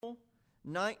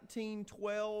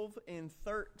1912 and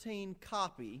 13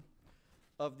 copy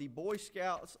of the Boy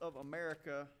Scouts of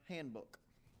America handbook.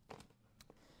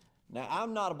 Now,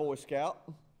 I'm not a Boy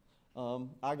Scout.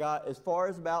 I got as far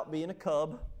as about being a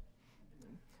cub,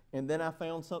 and then I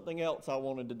found something else I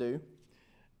wanted to do.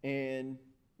 And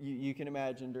you can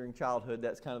imagine during childhood,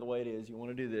 that's kind of the way it is. You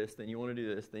want to do this, then you want to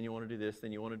do this, then you want to do this,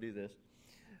 then you want to do this.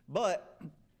 But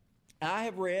I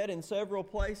have read in several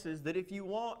places that if you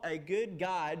want a good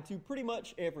guide to pretty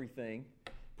much everything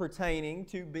pertaining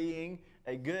to being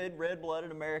a good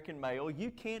red-blooded American male,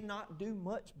 you cannot do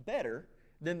much better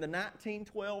than the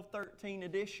 1912-13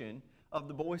 edition of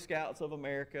the Boy Scouts of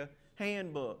America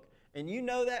handbook. And you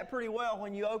know that pretty well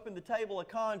when you open the table of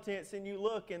contents and you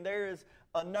look and there is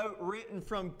a note written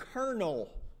from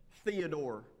Colonel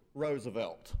Theodore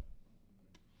Roosevelt.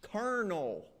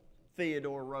 Colonel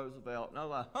Theodore Roosevelt. And I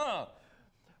was like,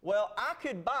 Well, I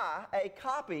could buy a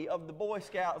copy of the Boy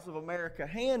Scouts of America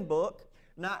handbook,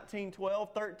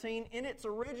 1912-13, in its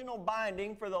original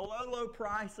binding for the low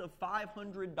price of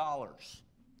 $500.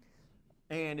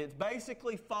 And it's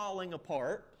basically falling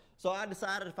apart. So I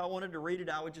decided if I wanted to read it,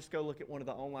 I would just go look at one of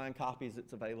the online copies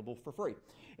that's available for free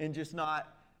and just not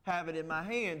have it in my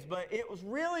hands. But it was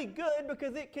really good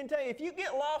because it can tell you, if you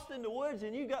get lost in the woods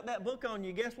and you got that book on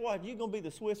you, guess what? You're going to be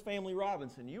the Swiss Family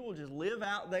Robinson. You will just live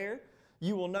out there.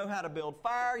 You will know how to build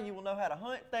fire. You will know how to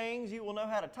hunt things. You will know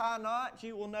how to tie knots.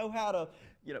 You will know how to,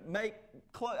 make,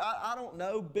 I don't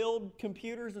know, build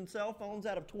computers and cell phones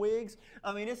out of twigs.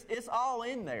 I mean, it's all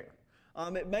in there.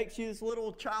 It makes you this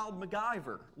little child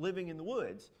MacGyver living in the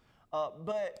woods.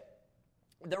 But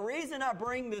the reason I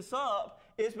bring this up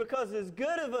is because as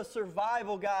good of a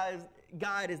survival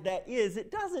guide as that is,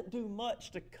 it doesn't do much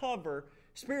to cover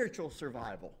spiritual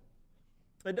survival.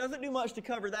 It doesn't do much to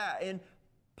cover that. And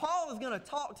Paul is going to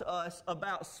talk to us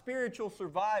about spiritual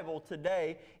survival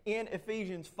today in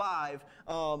Ephesians 5,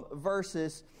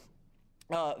 verses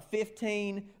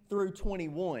 15 through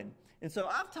 21. And so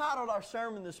I've titled our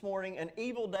sermon this morning, An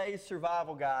Evil Day's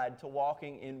Survival Guide to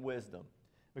Walking in Wisdom,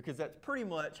 because that's pretty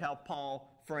much how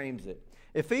Paul frames it.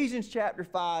 Ephesians chapter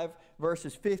 5,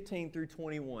 verses 15 through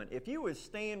 21. If you would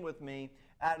stand with me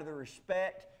out of the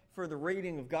respect for the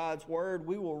reading of God's Word,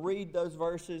 we will read those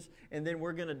verses and then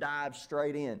we're going to dive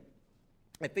straight in.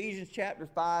 Ephesians chapter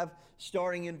 5,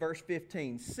 starting in verse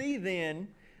 15. See then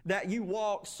that you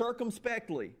walk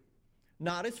circumspectly,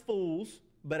 not as fools,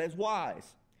 but as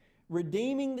wise,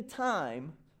 redeeming the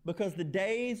time, because the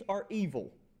days are evil.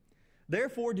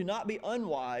 Therefore do not be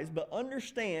unwise, but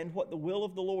understand what the will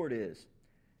of the Lord is.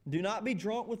 Do not be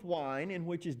drunk with wine, in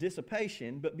which is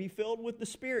dissipation, but be filled with the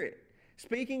Spirit,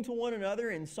 speaking to one another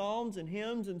in psalms and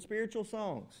hymns and spiritual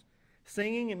songs,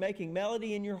 singing and making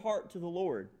melody in your heart to the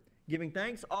Lord, giving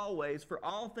thanks always for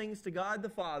all things to God the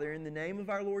Father in the name of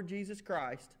our Lord Jesus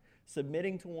Christ,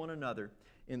 submitting to one another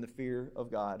in the fear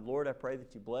of God. Lord, I pray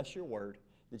that you bless your word,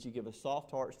 that you give us soft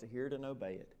hearts to hear it and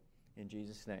obey it. In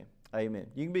Jesus' name, amen.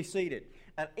 You can be seated.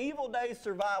 An Evil Day's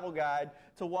Survival Guide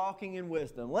to Walking in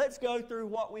Wisdom. Let's go through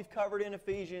what we've covered in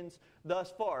Ephesians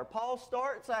thus far. Paul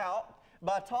starts out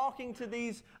by talking to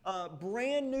these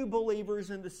brand new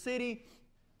believers in the city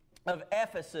of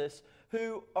Ephesus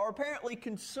who are apparently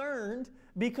concerned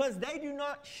because they do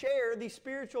not share the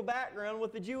spiritual background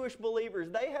with the Jewish believers.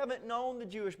 They haven't known the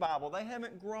Jewish Bible. They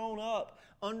haven't grown up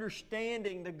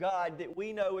understanding the God that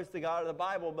we know is the God of the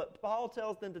Bible. But Paul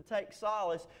tells them to take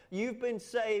solace. You've been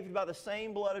saved by the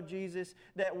same blood of Jesus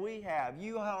that we have.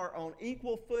 You are on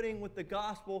equal footing with the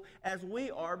gospel as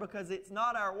we are, because it's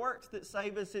not our works that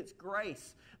save us, it's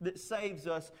grace that saves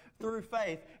us through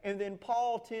faith. And then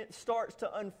Paul starts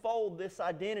to unfold this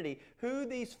identity, who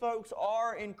these folks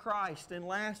are in Christ. And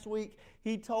last week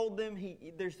he told them,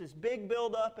 there's this big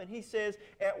build-up, and he says,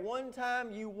 at one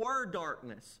time you were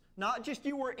darkness. Not just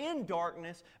you were in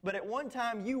darkness, but at one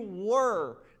time you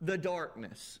were the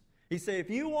darkness. He said, if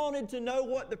you wanted to know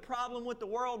what the problem with the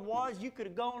world was, you could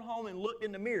have gone home and looked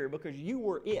in the mirror, because you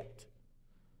were it.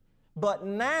 But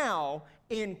now,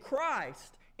 in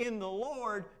Christ, in the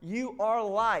Lord, you are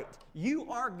light.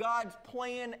 You are God's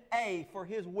plan A for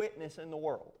His witness in the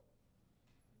world.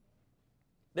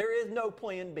 There is no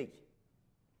plan B.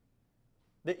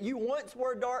 That you once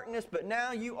were darkness, but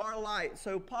now you are light.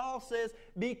 So Paul says,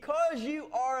 because you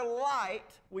are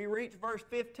light, we reach verse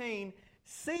 15,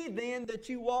 see then that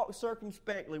you walk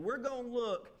circumspectly. We're going to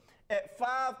look at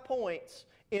 5 points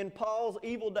in Paul's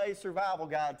Evil Day Survival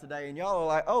Guide today. And y'all are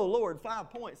like, oh Lord, 5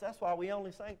 points. That's why we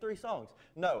only sang 3 songs.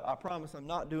 No, I promise I'm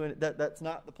not doing it. That's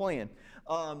not the plan.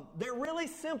 They're really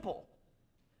simple.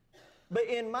 But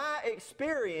in my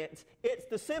experience, it's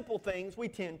the simple things we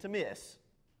tend to miss.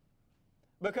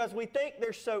 because we think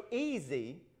they're so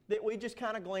easy that we just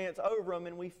kind of glance over them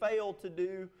and we fail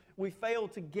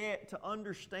to get to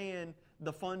understand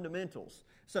the fundamentals.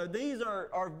 So these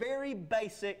are very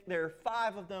basic. There are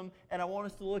 5 of them, and I want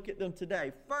us to look at them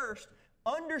today. First,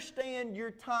 understand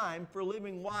your time for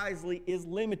living wisely is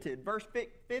limited. Verse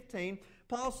 15,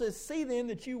 Paul says, "See then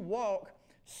that you walk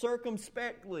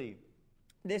circumspectly."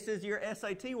 This is your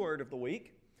SAT word of the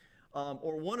week,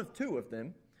 or one of 2 of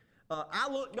them. I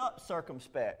looked up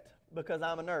circumspect because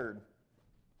I'm a nerd,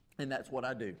 and that's what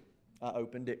I do. I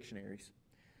open dictionaries.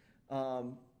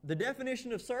 The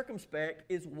definition of circumspect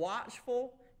is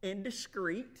watchful and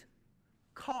discreet,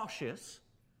 cautious,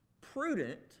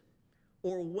 prudent,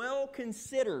 or well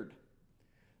considered.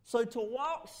 So to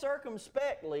walk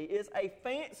circumspectly is a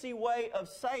fancy way of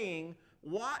saying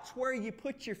watch where you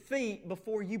put your feet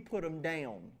before you put them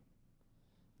down.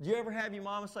 Do you ever have your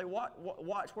mama say,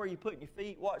 watch where you put your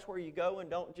feet, watch where you go, and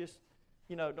don't just,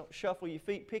 don't shuffle your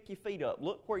feet, pick your feet up,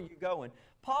 look where you're going.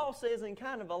 Paul says in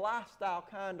kind of a lifestyle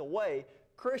kind of way,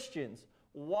 Christians,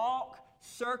 walk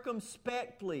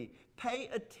circumspectly, pay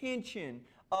attention,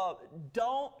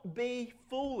 don't be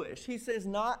foolish. He says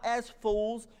not as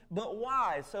fools, but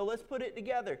wise. So let's put it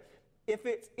together. If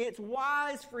it's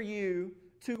wise for you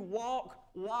to walk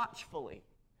watchfully.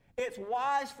 It's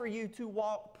wise for you to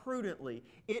walk prudently.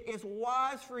 It is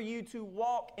wise for you to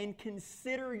walk and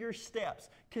consider your steps.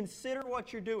 Consider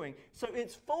what you're doing. So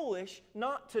it's foolish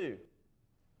not to.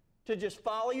 To just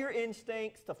follow your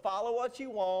instincts, to follow what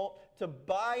you want, to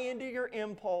buy into your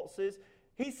impulses.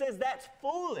 He says that's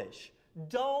foolish.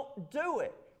 Don't do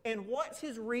it. And what's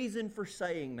his reason for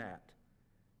saying that?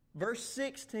 Verse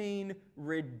 16,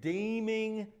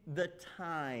 redeeming the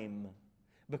time,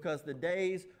 because the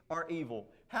days are evil.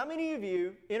 How many of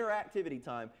you, interactivity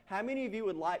time, how many of you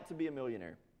would like to be a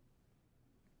millionaire?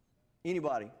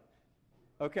 Anybody?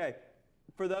 Okay.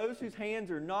 For those whose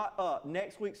hands are not up,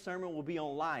 next week's sermon will be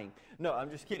on lying. No, I'm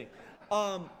just kidding.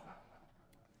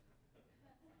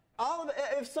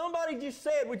 If somebody just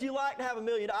said, would you like to have $1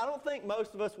 million? I don't think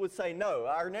most of us would say no.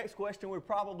 Our next question would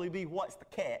probably be, what's the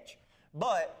catch?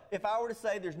 But if I were to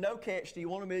say there's no catch, do you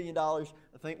want $1 million? I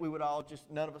think we would all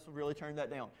none of us would really turn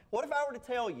that down. What if I were to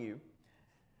tell you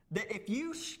that if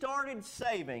you started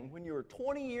saving when you were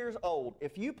 20 years old,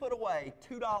 if you put away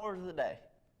 $2 a day,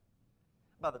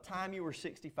 by the time you were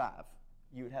 65,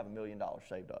 you would have $1 million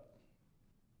saved up.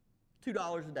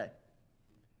 $2 a day.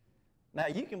 Now,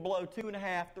 you can blow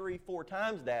 2.5, 3, 4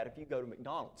 times that if you go to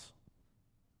McDonald's.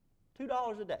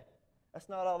 $2 a day. That's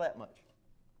not all that much.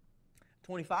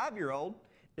 25-year-old,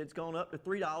 it's gone up to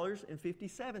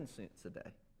 $3.57 a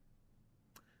day.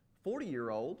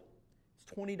 40-year-old, it's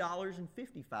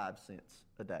 $20.55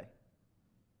 a day.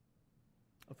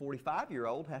 A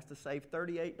 45-year-old has to save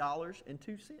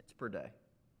 $38.02 per day.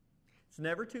 It's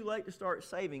never too late to start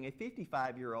saving. A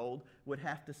 55-year-old would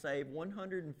have to save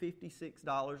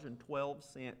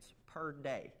 $156.12 per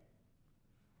day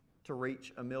to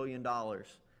reach $1 million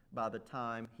by the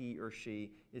time he or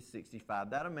she is 65.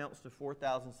 That amounts to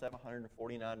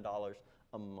 $4,749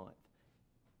 a month.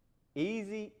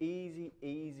 Easy, easy,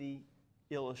 easy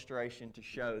illustration to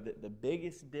show that the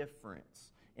biggest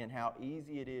difference in how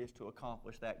easy it is to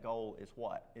accomplish that goal is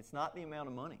what? It's not the amount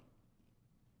of money.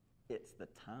 It's the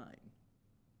time.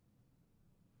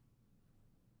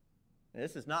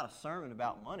 This is not a sermon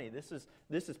about money. This is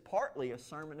partly a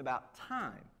sermon about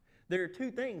time. There are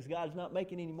 2 things God's not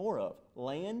making any more of: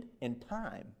 land and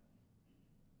time.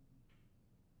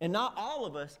 And not all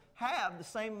of us have the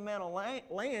same amount of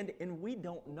land, and we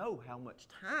don't know how much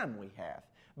time we have.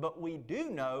 But we do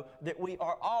know that we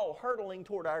are all hurtling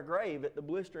toward our grave at the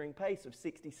blistering pace of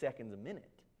 60 seconds a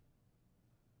minute.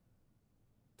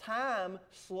 Time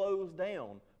slows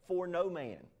down for no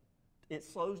man. It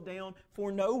slows down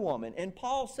for no woman. And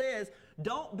Paul says,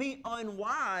 don't be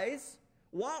unwise.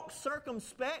 Walk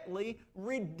circumspectly.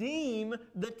 Redeem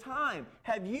the time.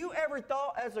 Have you ever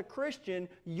thought as a Christian,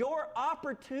 your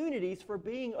opportunities for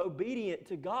being obedient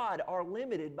to God are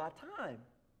limited by time?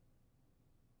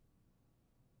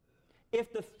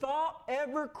 If the thought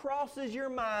ever crosses your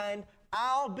mind,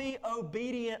 I'll be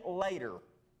obedient later.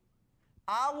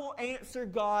 I will answer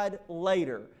God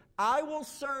later. I will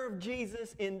serve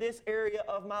Jesus in this area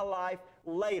of my life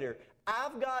later.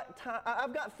 I've got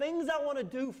things I want to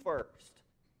do first.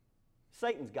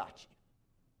 Satan's got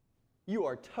you. You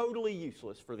are totally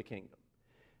useless for the kingdom.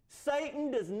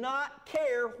 Satan does not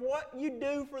care what you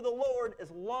do for the Lord as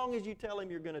long as you tell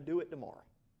him you're going to do it tomorrow.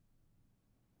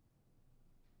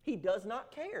 He does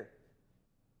not care.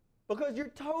 Because you're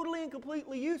totally and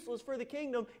completely useless for the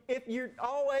kingdom if you're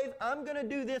always, I'm going to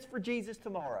do this for Jesus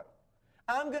tomorrow.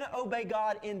 I'm going to obey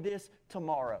God in this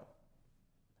tomorrow.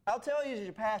 I'll tell you as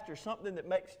your pastor something that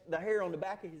makes the hair on the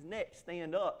back of his neck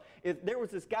stand up. If there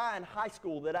was this guy in high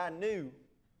school that I knew,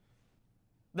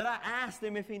 that I asked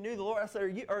him if he knew the Lord. I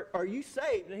said, are you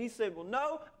saved? And he said, well,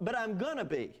 no, but I'm going to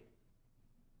be.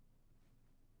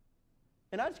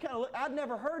 And I just kind of looked. I'd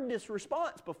never heard this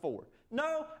response before.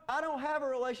 No, I don't have a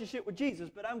relationship with Jesus,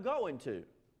 but I'm going to.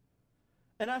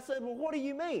 And I said, well, what do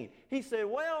you mean? He said,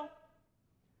 well,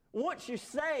 once you're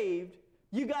saved,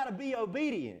 you got to be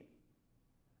obedient.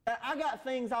 I got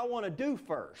things I want to do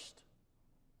first.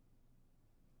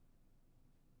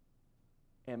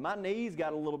 And my knees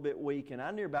got a little bit weak, and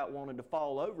I near about wanted to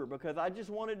fall over because I just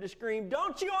wanted to scream,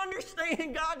 don't you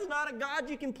understand? God's not a God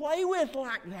you can play with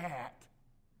like that.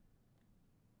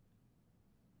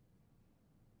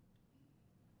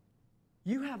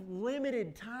 You have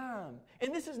limited time.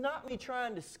 And this is not me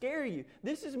trying to scare you.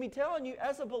 This is me telling you,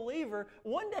 as a believer,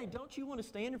 one day don't you want to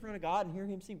stand in front of God and hear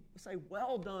Him say,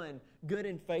 well done, good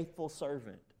and faithful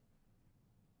servant.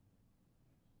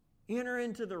 Enter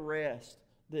into the rest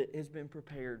that has been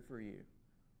prepared for you.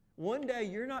 One day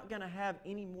you're not going to have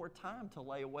any more time to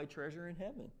lay away treasure in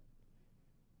heaven.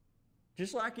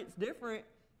 Just like it's different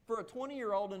for a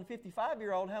 20-year-old and a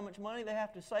 55-year-old, how much money they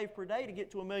have to save per day to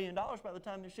get to $1 million by the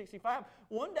time they're 65.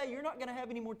 One day you're not going to have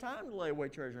any more time to lay away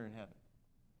treasure in heaven.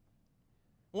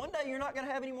 One day you're not going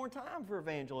to have any more time for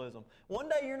evangelism. One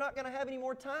day you're not going to have any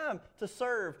more time to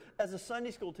serve as a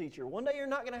Sunday school teacher. One day you're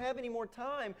not going to have any more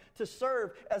time to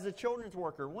serve as a children's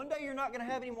worker. One day you're not going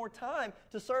to have any more time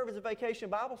to serve as a vacation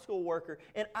Bible school worker.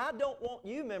 And I don't want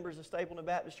you, members of Stapleton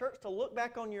Baptist Church, to look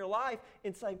back on your life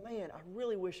and say, man, I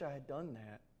really wish I had done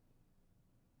that.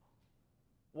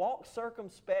 Walk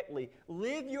circumspectly.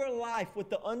 Live your life with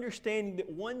the understanding that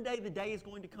one day the day is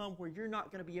going to come where you're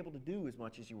not going to be able to do as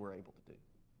much as you were able to do.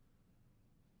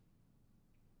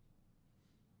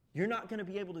 You're not going to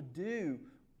be able to do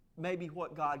maybe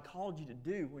what God called you to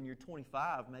do when you're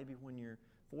 25, maybe when you're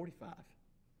 45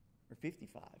 or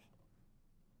 55.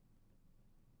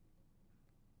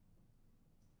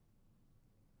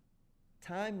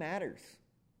 Time matters.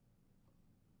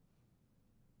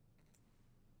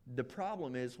 The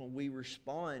problem is when we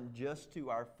respond just to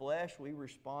our flesh, we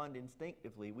respond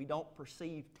instinctively. We don't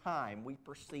perceive time, we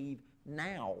perceive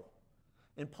now.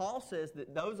 And Paul says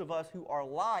that those of us who are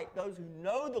light, those who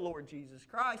know the Lord Jesus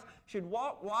Christ, should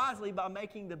walk wisely by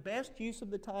making the best use of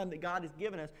the time that God has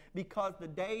given us because the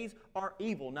days are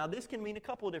evil. Now, this can mean a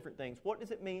couple of different things. What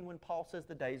does it mean when Paul says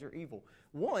the days are evil?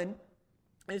 One,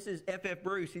 this is F.F.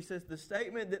 Bruce. He says the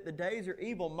statement that the days are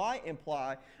evil might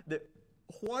imply that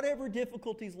whatever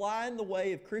difficulties lie in the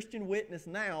way of Christian witness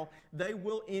now, they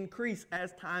will increase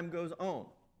as time goes on.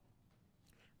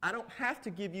 I don't have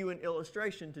to give you an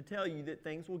illustration to tell you that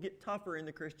things will get tougher in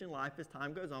the Christian life as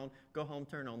time goes on. Go home,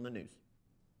 turn on the news.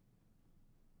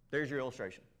 There's your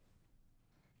illustration.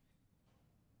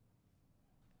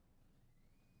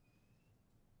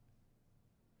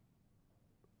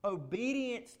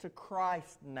 Obedience to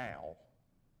Christ now.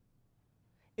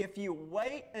 If you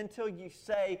wait until you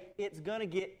say it's going to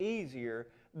get easier,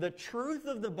 the truth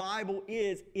of the Bible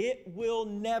is it will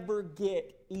never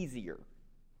get easier.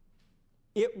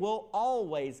 It will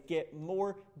always get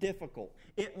more difficult.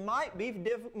 It might be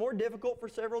more difficult for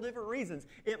several different reasons.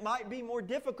 It might be more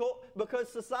difficult because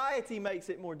society makes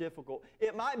it more difficult.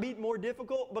 It might be more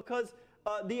difficult because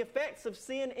the effects of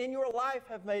sin in your life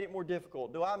have made it more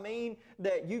difficult. Do I mean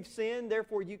that you've sinned,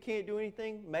 therefore you can't do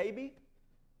anything? Maybe.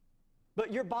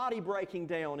 But your body breaking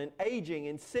down and aging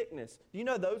and sickness, do you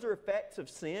know those are effects of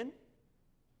sin?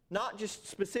 Not just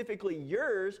specifically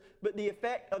yours, but the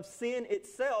effect of sin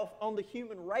itself on the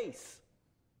human race.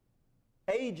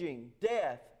 Aging,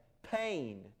 death,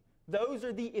 pain. Those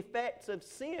are the effects of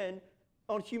sin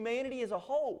on humanity as a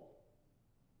whole.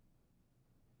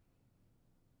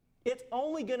 It's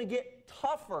only going to get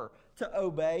tougher to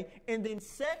obey. And then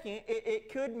second,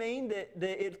 it could mean that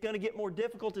it's going to get more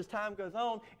difficult as time goes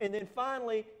on. And then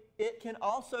finally, it can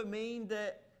also mean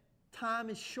that time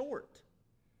is short.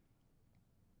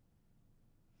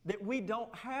 That we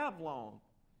don't have long.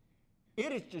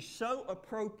 It is just so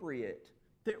appropriate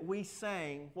that we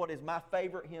sang what is my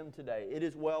favorite hymn today. It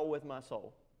is well with my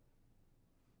soul.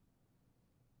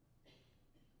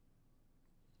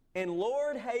 And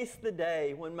Lord, haste the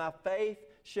day when my faith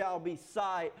shall be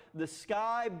sight, the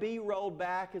sky be rolled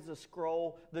back as a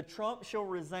scroll, the trump shall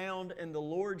resound, and the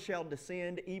Lord shall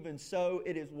descend, even so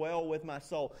it is well with my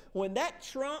soul. When that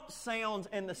trump sounds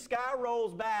and the sky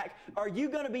rolls back, are you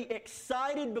going to be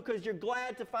excited because you're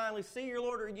glad to finally see your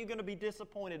Lord, or are you going to be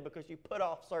disappointed because you put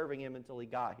off serving Him until He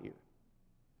got here?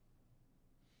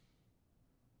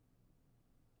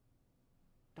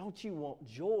 Don't you want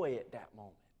joy at that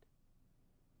moment?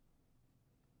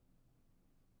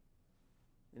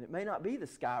 And it may not be the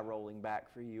sky rolling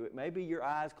back for you. It may be your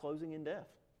eyes closing in death.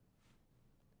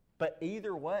 But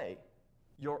either way,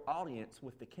 your audience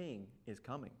with the King is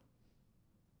coming.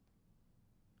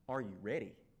 Are you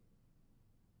ready?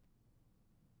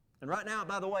 And right now,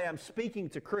 by the way, I'm speaking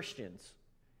to Christians.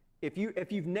 If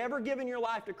you've never given your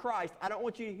life to Christ, I don't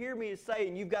want you to hear me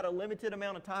saying you've got a limited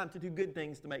amount of time to do good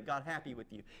things to make God happy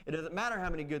with you. It doesn't matter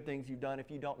how many good things you've done if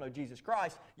you don't know Jesus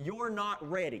Christ. You're not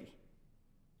ready.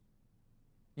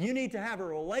 You need to have a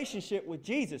relationship with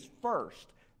Jesus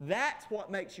first. That's what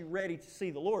makes you ready to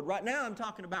see the Lord. Right now, I'm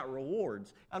talking about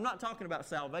rewards. I'm not talking about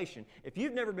salvation. If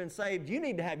you've never been saved, you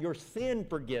need to have your sin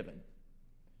forgiven.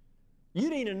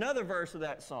 You need another verse of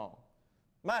that song.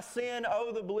 My sin,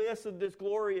 oh, the bliss of this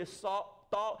glorious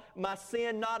thought. My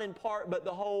sin, not in part, but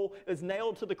the whole, is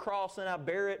nailed to the cross, and I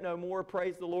bear it no more.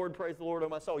 Praise the Lord, oh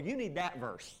my soul. You need that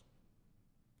verse.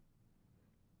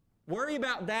 Worry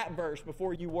about that verse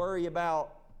before you worry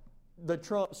about the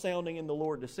trump sounding and the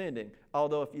Lord descending.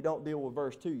 Although if you don't deal with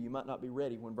verse 2, you might not be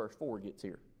ready when verse 4 gets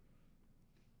here.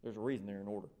 There's a reason they're in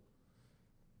order.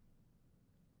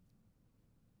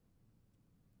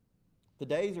 The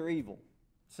days are evil.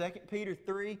 2 Peter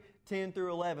 3, 10 through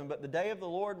 11. But the day of the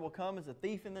Lord will come as a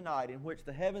thief in the night, in which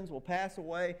the heavens will pass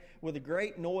away with a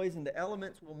great noise, and the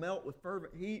elements will melt with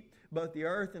fervent heat. Both the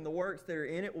earth and the works that are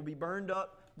in it will be burned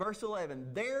up. Verse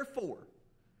 11. Therefore,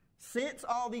 since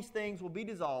all these things will be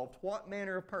dissolved, what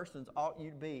manner of persons ought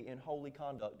you to be in holy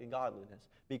conduct and godliness?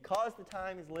 Because the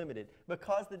time is limited,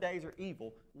 because the days are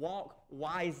evil, walk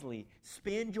wisely.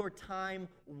 Spend your time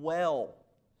well.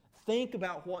 Think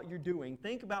about what you're doing.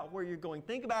 Think about where you're going.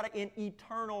 Think about it in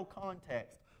eternal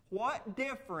context. What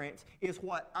difference is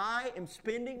what I am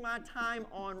spending my time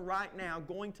on right now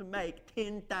going to make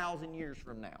 10,000 years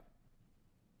from now?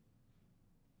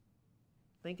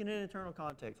 Thinking in eternal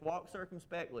context. Walk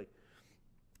circumspectly.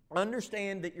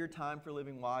 Understand that your time for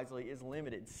living wisely is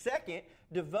limited. Second,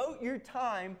 devote your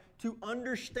time to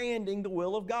understanding the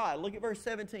will of God. Look at verse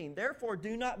 17. Therefore,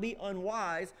 do not be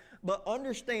unwise, but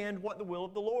understand what the will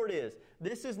of the Lord is.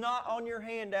 This is not on your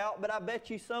handout, but I bet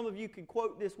you some of you could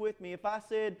quote this with me. If I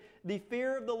said, the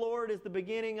fear of the Lord is the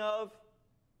beginning of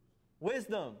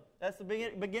wisdom. That's the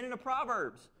beginning of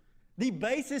Proverbs. The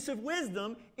basis of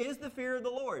wisdom is the fear of the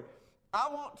Lord. I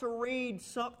want to read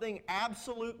something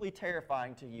absolutely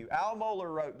terrifying to you. Al Mohler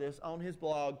wrote this on his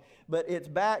blog, but it's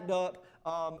backed up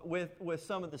with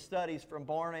some of the studies from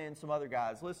Barna and some other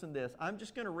guys. Listen to this. I'm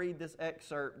just going to read this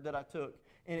excerpt that I took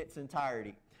in its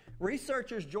entirety.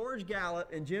 Researchers George Gallup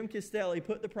and Jim Castelli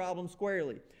put the problem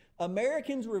squarely.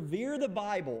 Americans revere the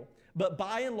Bible, but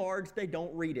by and large, they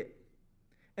don't read it.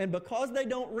 And because they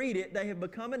don't read it, they have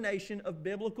become a nation of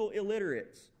biblical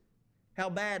illiterates. How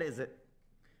bad is it?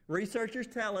 Researchers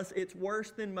tell us it's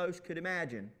worse than most could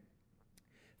imagine.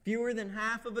 Fewer than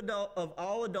half of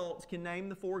all adults can name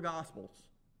the 4 Gospels.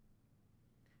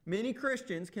 Many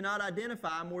Christians cannot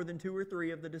identify more than 2 or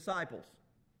 3 of the disciples.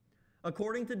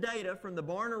 According to data from the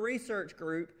Barna Research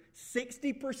Group,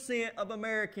 60% of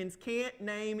Americans can't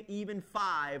name even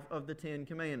 5 of the 10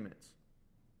 Commandments.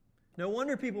 No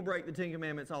wonder people break the 10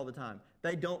 Commandments all the time.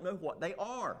 They don't know what they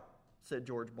are, said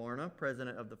George Barna,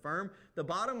 president of the firm. The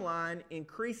bottom line,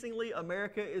 increasingly,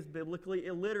 America is biblically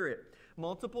illiterate.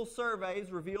 Multiple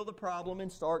surveys reveal the problem in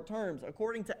stark terms.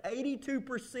 According to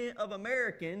 82% of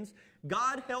Americans,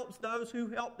 God helps those who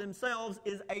help themselves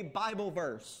is a Bible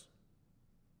verse.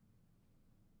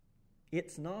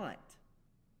 It's not.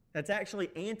 That's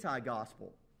actually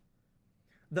anti-gospel.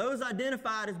 Those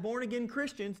identified as born-again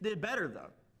Christians did better,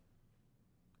 though,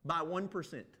 by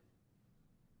 1%.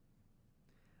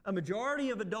 A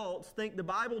majority of adults think the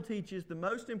Bible teaches the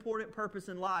most important purpose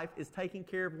in life is taking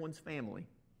care of one's family.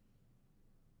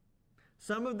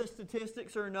 Some of the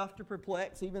statistics are enough to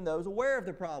perplex even those aware of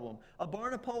the problem. A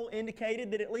Barna poll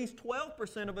indicated that at least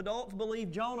 12% of adults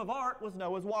believe Joan of Arc was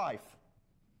Noah's wife.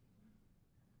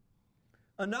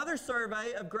 Another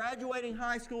survey of graduating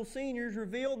high school seniors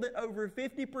revealed that over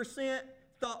 50%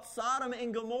 thought Sodom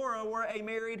and Gomorrah were a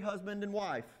married husband and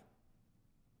wife.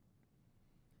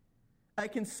 A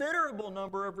considerable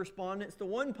number of respondents to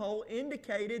one poll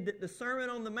indicated that the Sermon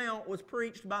on the Mount was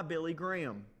preached by Billy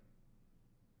Graham.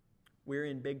 We're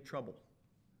in big trouble.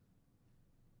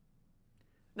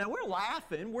 Now, we're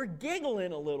laughing, we're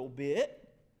giggling a little bit,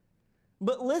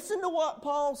 but listen to what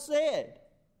Paul said.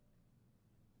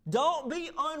 Don't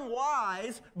be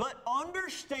unwise, but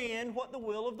understand what the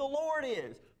will of the Lord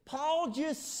is. Paul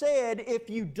just said, if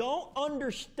you don't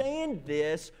understand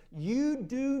this, you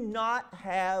do not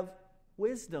have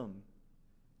wisdom.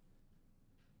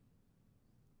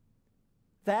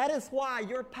 That is why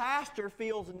your pastor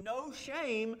feels no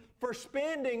shame for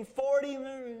spending 40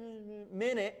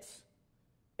 minutes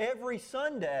every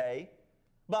Sunday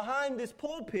behind this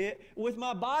pulpit with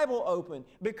my Bible open,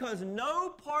 because no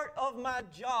part of my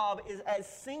job is as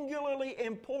singularly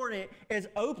important as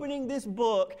opening this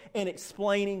book and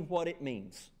explaining what it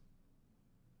means.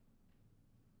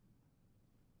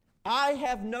 I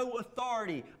have no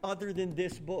authority other than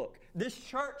this book. This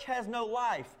church has no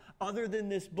life other than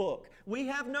this book. We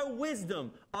have no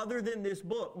wisdom other than this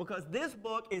book, because this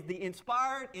book is the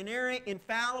inspired, inerrant,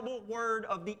 infallible Word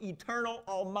of the eternal,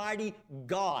 almighty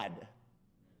God.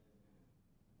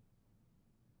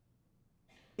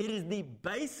 It is the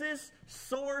basis,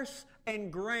 source,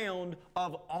 and ground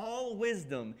of all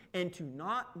wisdom. And to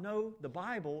not know the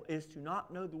Bible is to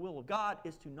not know the will of God,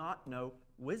 is to not know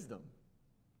wisdom.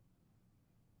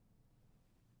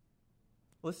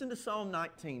 Listen to Psalm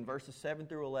 19, verses 7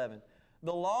 through 11.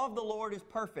 The law of the Lord is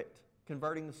perfect,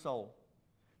 converting the soul.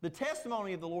 The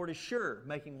testimony of the Lord is sure,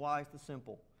 making wise the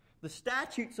simple. The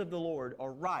statutes of the Lord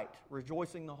are right,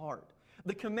 rejoicing the heart.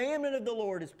 The commandment of the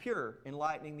Lord is pure,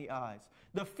 enlightening the eyes.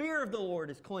 The fear of the Lord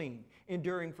is clean,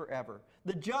 enduring forever.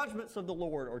 The judgments of the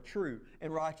Lord are true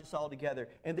and righteous altogether.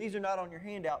 And these are not on your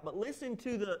handout, but listen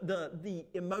to the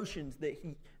emotions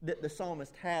that the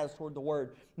psalmist has toward the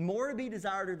word. More to be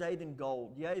desired are they than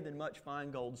gold, yea, than much fine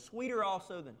gold. Sweeter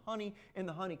also than honey and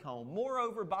the honeycomb.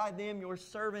 Moreover, by them your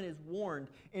servant is warned,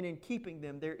 and in keeping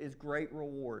them there is great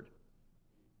reward.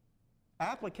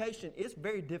 Application, it's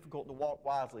very difficult to walk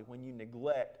wisely when you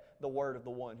neglect the word of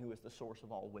the one who is the source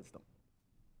of all wisdom.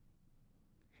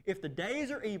 If the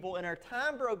days are evil and our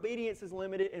time for obedience is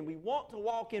limited and we want to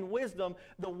walk in wisdom,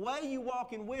 the way you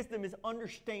walk in wisdom is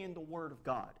understand the Word of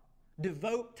God.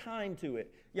 Devote time to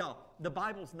it. Y'all, the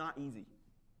Bible's not easy.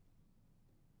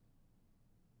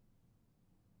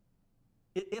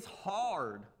 It's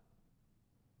hard.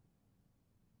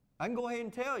 I can go ahead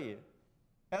and tell you,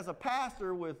 as a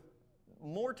pastor with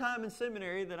more time in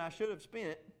seminary than I should have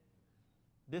spent,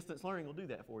 distance learning will do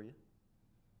that for you.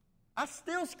 I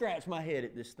still scratch my head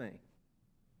at this thing.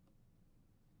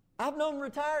 I've known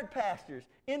retired pastors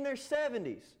in their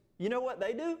 70s. You know what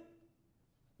they do?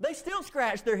 They still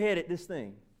scratch their head at this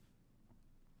thing.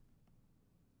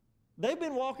 They've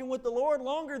been walking with the Lord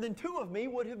longer than two of me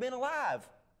would have been alive.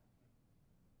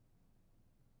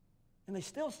 And they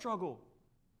still struggle.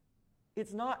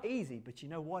 It's not easy, but you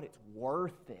know what? It's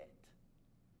worth it.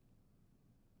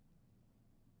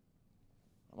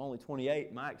 I'm only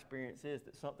 28. My experience is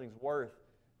that something's worth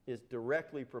is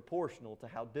directly proportional to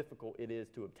how difficult it is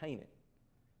to obtain it.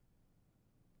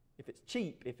 If it's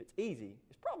cheap, if it's easy,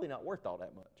 it's probably not worth all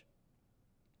that much.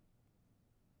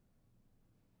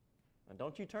 And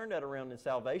don't you turn that around and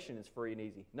salvation is free and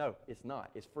easy. No, it's not.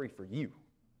 It's free for you.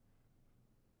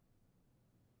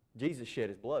 Jesus shed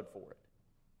His blood for it.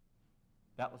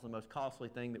 That was the most costly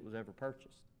thing that was ever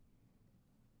purchased.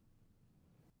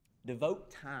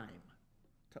 Devote time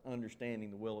to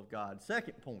understanding the will of God.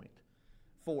 Second point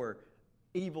for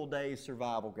Evil Days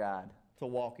Survival Guide to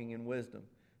walking in wisdom.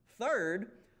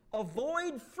 Third,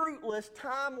 avoid fruitless,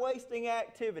 time-wasting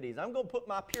activities. I'm going to put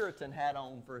my Puritan hat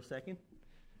on for a second,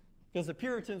 because the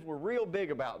Puritans were real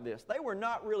big about this. They were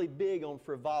not really big on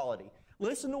frivolity.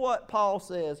 Listen to what Paul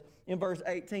says in verse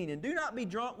 18. And do not be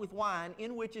drunk with wine,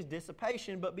 in which is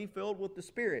dissipation, but be filled with the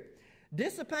Spirit.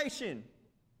 Dissipation,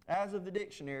 as of the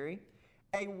dictionary,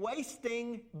 a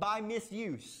wasting by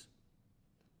misuse.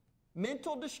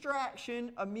 Mental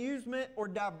distraction, amusement, or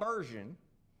diversion.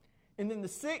 And then the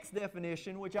sixth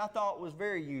definition, which I thought was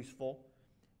very useful,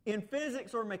 in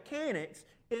physics or mechanics,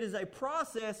 it is a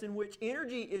process in which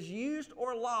energy is used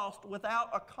or lost without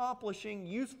accomplishing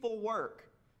useful work,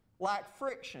 like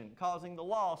friction, causing the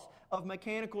loss of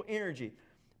mechanical energy.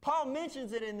 Paul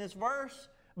mentions it in this verse,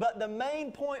 but the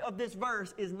main point of this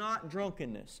verse is not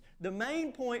drunkenness. The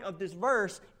main point of this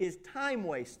verse is time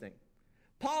wasting.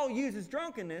 Paul uses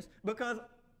drunkenness because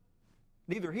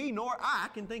neither he nor I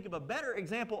can think of a better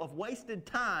example of wasted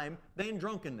time than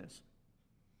drunkenness.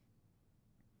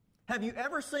 Have you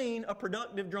ever seen a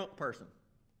productive drunk person?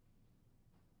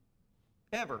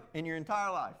 Ever in your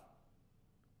entire life?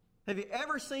 Have you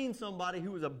ever seen somebody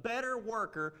who is a better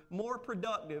worker, more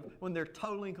productive, when they're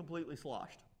totally and completely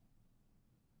sloshed?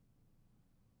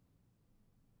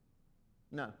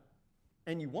 No.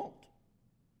 And you won't.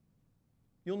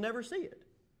 You'll never see it.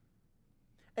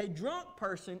 A drunk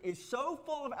person is so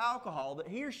full of alcohol that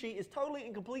he or she is totally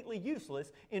and completely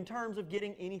useless in terms of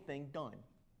getting anything done.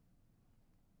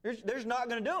 There's not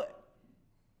going to do it.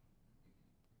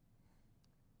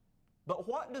 But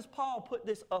what does Paul put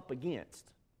this up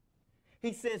against?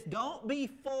 He says, don't be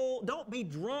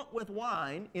drunk with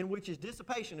wine, in which is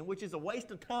dissipation, in which is a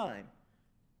waste of time.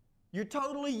 You're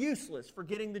totally useless for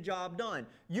getting the job done.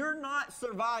 You're not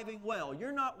surviving well.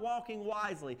 You're not walking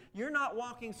wisely. You're not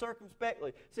walking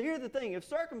circumspectly. So here's the thing. If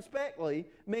circumspectly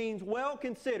means well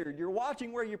considered, you're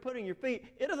watching where you're putting your feet,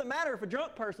 it doesn't matter if a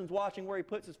drunk person's watching where he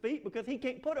puts his feet because he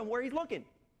can't put them where he's looking.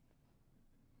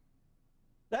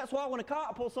 That's why when a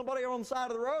cop pulls somebody on the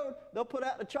side of the road, they'll put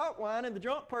out the chalk line and the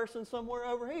drunk person somewhere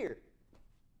over here.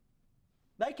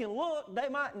 They can look, they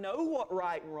might know what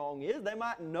right and wrong is, they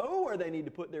might know where they need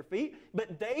to put their feet,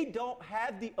 but they don't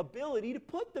have the ability to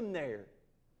put them there.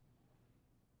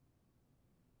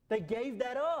 They gave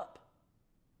that up.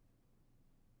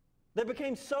 They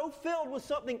became so filled with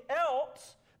something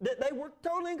else that they were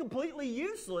totally and completely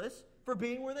useless for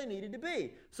being where they needed to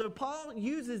be. So Paul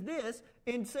uses this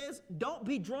and says, don't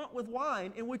be drunk with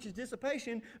wine, in which is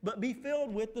dissipation, but be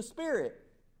filled with the Spirit.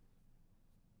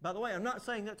 By the way, I'm not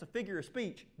saying that's a figure of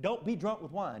speech. Don't be drunk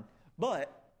with wine.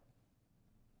 But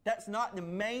that's not the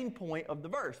main point of the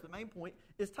verse. The main point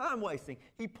is time wasting.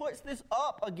 He puts this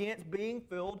up against being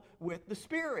filled with the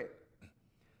Spirit.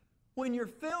 When you're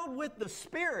filled with the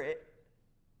Spirit,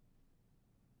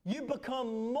 you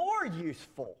become more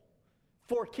useful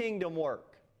for kingdom work.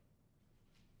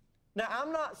 Now,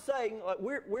 I'm not saying, like,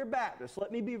 we're Baptists.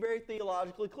 Let me be very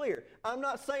theologically clear. I'm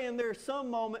not saying there's some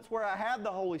moments where I have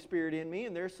the Holy Spirit in me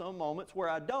and there's some moments where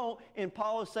I don't, and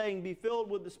Paul is saying be filled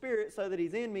with the Spirit so that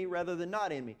He's in me rather than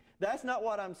not in me. That's not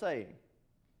what I'm saying.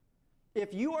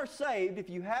 If you are saved, if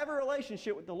you have a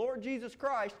relationship with the Lord Jesus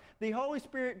Christ, the Holy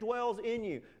Spirit dwells in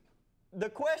you. The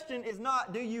question is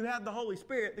not, do you have the Holy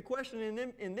Spirit? The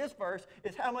question in this verse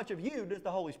is, how much of you does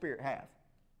the Holy Spirit have?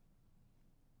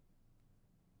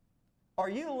 Are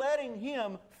you letting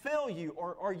Him fill you,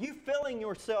 or are you filling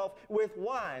yourself with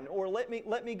wine? Or let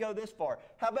me go this far.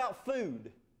 How about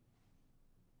food?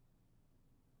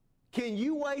 Can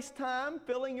you waste time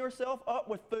filling yourself up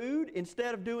with food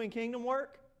instead of doing kingdom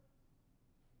work?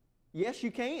 Yes, you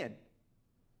can.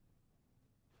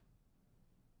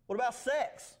 What about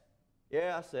sex?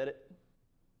 Yeah, I said it.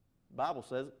 The Bible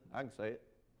says it. I can say it.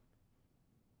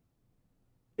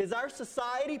 Is our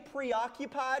society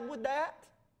preoccupied with that?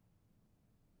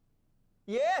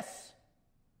 Yes.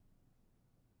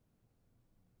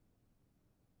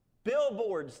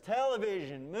 Billboards,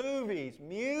 television, movies,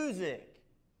 music,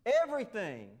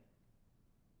 everything.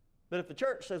 But if the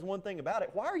church says one thing about it,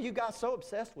 why are you guys so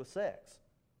obsessed with sex?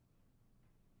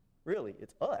 Really,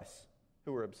 it's us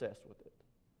who are obsessed with it.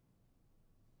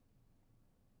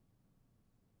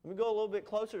 Let me go a little bit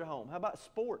closer to home. How about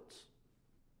sports?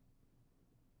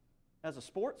 As a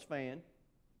sports fan,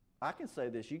 I can say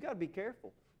this, you got to be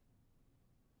careful.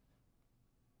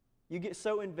 You get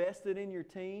so invested in your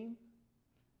team,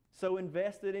 so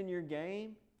invested in your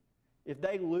game. If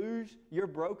they lose, you're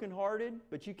brokenhearted,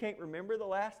 but you can't remember the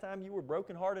last time you were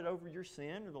brokenhearted over your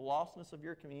sin or the lostness of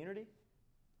your community.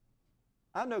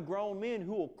 I know grown men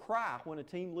who will cry when a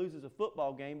team loses a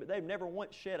football game, but they've never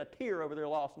once shed a tear over their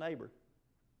lost neighbor.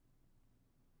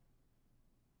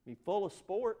 Be full of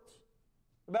sports.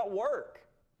 What about work?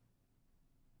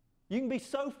 You can be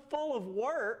so full of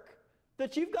work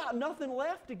that you've got nothing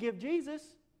left to give Jesus.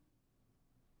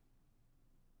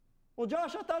 Well,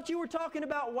 Josh, I thought you were talking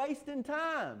about wasting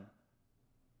time.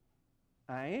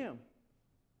 I am.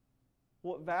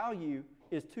 What value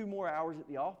is 2 more hours at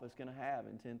the office going to have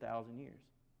in 10,000 years?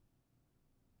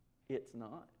 It's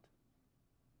not.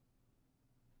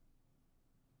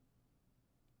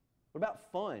 What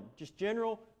about fun? Just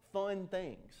general fun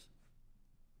things.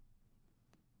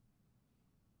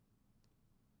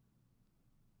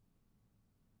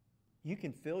 You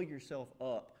can fill yourself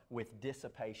up with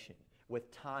dissipation,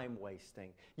 with time wasting.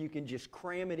 You can just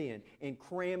cram it in and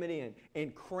cram it in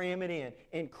and cram it in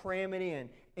and cram it in.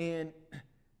 And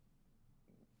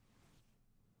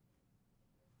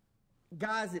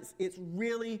guys, it's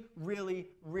really, really,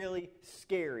 really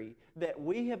scary that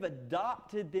we have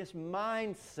adopted this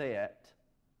mindset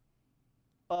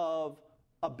of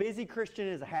a busy Christian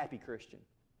is a happy Christian.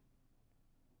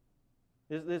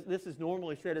 This is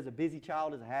normally said as a busy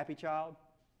child is a happy child.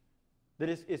 That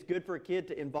it's good for a kid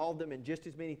to involve them in just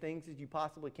as many things as you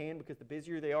possibly can, because the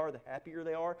busier they are, the happier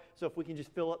they are. So if we can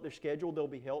just fill up their schedule, they'll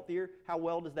be healthier. How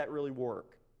well does that really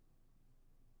work?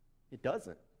 It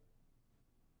doesn't.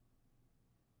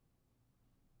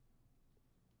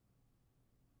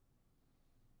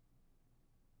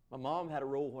 My mom had a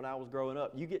rule when I was growing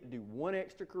up. You get to do one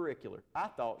extracurricular. I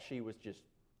thought she was just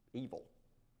evil.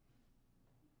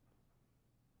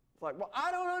 It's like, well,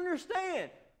 I don't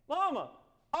understand. Mama,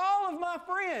 all of my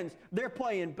friends, they're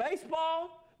playing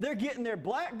baseball, They're getting their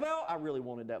black belt. I really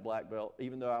wanted that black belt,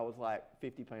 even though I was like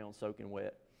 50 pounds soaking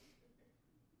wet.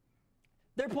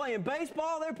 They're playing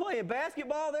baseball, they're playing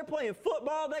basketball, they're playing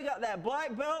football, they got that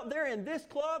black belt, they're in this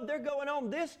club, they're going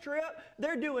on this trip,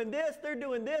 they're doing this, they're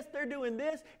doing this, they're doing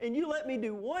this, and you let me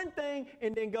do one thing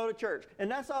and then go to church.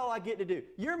 And that's all I get to do.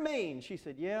 You're mean. She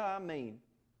said, yeah, I'm mean.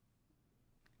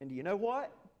 And do you know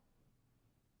what?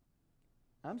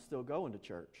 I'm still going to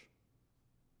church.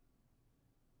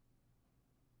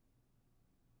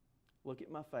 Look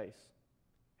at my face.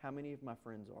 How many of my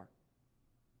friends are?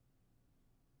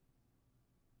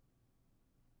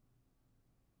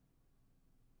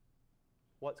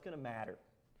 What's going to matter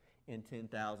in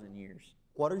 10,000 years?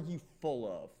 What are you full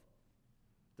of?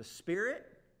 The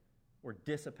Spirit or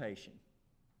dissipation?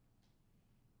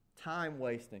 Time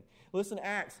wasting. Listen to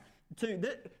Acts 2.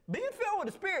 Being filled with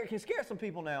the Spirit can scare some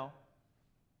people now.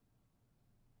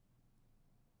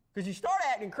 Because you start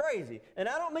acting crazy. And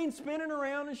I don't mean spinning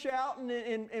around and shouting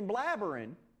and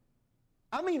blabbering.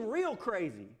 I mean real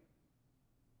crazy.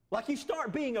 Like you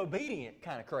start being obedient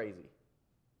kind of crazy.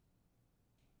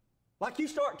 Like you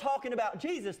start talking about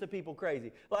Jesus to people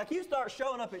crazy. Like you start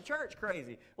showing up at church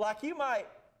crazy. Like you might,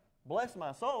 bless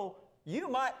my soul, you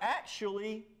might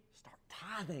actually start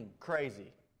tithing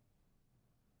crazy.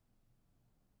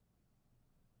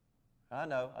 I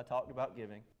know, I talked about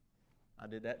giving. I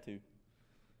did that too.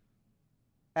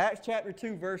 Acts chapter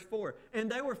 2, verse 4. And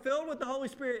they were filled with the Holy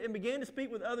Spirit and began to speak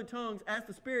with other tongues as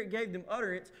the Spirit gave them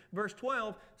utterance. Verse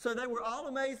 12. So they were all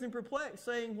amazed and perplexed,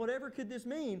 saying, whatever could this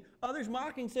mean? Others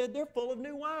mocking said, they're full of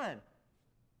new wine.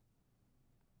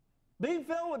 Being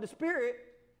filled with the Spirit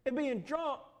and being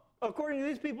drunk, according to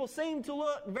these people, seem to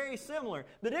look very similar.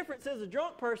 The difference is a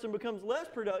drunk person becomes less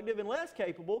productive and less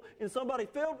capable, and somebody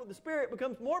filled with the Spirit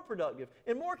becomes more productive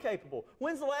and more capable.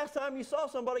 When's the last time you saw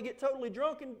somebody get totally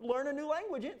drunk and learn a new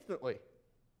language instantly?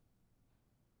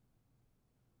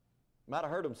 Might have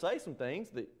heard them say some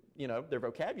things that, their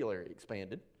vocabulary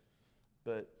expanded,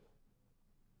 but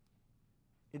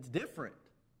it's different.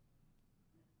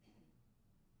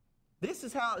 This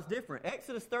is how it's different.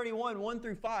 Exodus 31, 1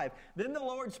 through 5. Then the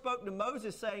Lord spoke to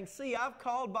Moses, saying, see, I've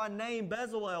called by name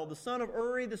Bezalel, the son of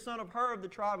Uri, the son of Hur of the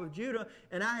tribe of Judah,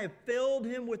 and I have filled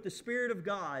him with the Spirit of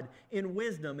God in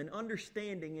wisdom and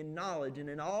understanding and knowledge and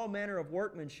in all manner of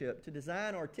workmanship, to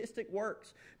design artistic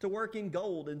works, to work in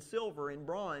gold and silver and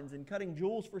bronze, and cutting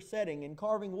jewels for setting and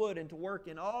carving wood, and to work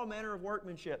in all manner of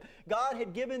workmanship. God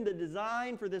had given the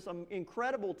design for this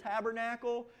incredible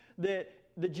tabernacle that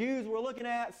the Jews were looking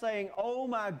at, saying, oh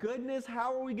my goodness,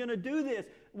 how are we going to do this?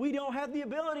 We don't have the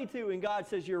ability to. And God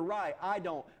says, you're right, I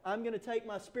don't. I'm going to take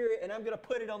my Spirit and I'm going to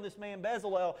put it on this man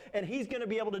Bezalel, and he's going to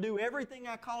be able to do everything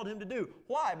I called him to do.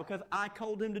 Why? Because I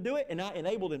told him to do it and I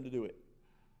enabled him to do it.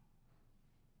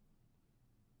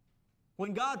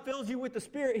 When God fills you with the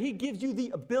Spirit, He gives you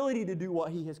the ability to do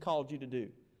what He has called you to do.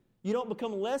 You don't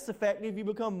become less effective, you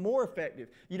become more effective.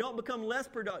 You don't become less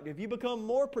productive, you become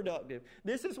more productive.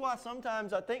 This is why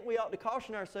sometimes I think we ought to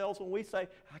caution ourselves when we say,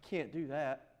 I can't do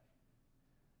that.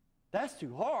 That's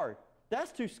too hard.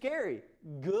 That's too scary.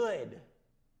 Good.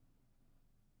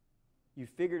 You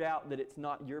figured out that it's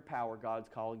not your power God's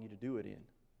calling you to do it in.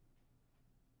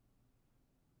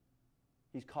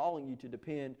 He's calling you to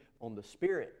depend on the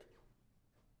Spirit.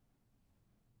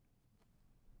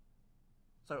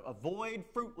 So avoid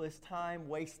fruitless,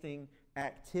 time-wasting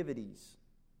activities.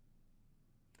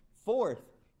 Fourth,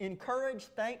 encourage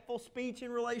thankful speech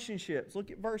in relationships.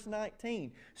 Look at verse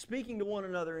 19. Speaking to one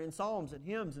another in psalms and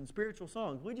hymns and spiritual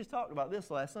songs. We just talked about this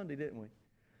last Sunday, didn't we?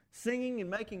 Singing and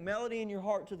making melody in your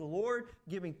heart to the Lord,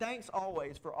 giving thanks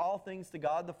always for all things to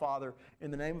God the Father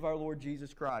in the name of our Lord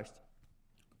Jesus Christ.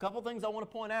 A couple things I want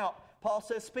to point out. Paul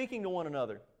says speaking to one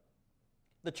another.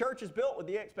 The church is built with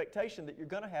the expectation that you're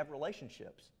going to have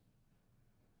relationships.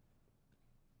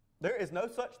 There is no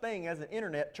such thing as an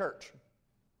internet church.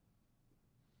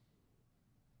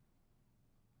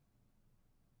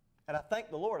 And I thank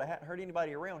the Lord I hadn't heard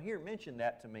anybody around here mention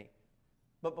that to me.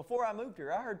 But before I moved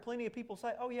here, I heard plenty of people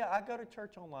say, oh yeah, I go to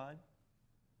church online.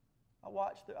 I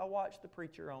watch the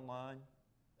preacher online.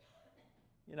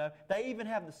 You know, they even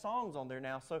have the songs on there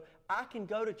now, so I can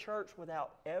go to church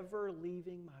without ever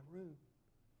leaving my room.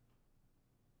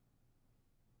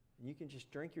 And you can just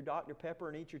drink your Dr. Pepper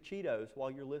and eat your Cheetos while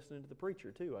you're listening to the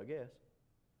preacher too, I guess.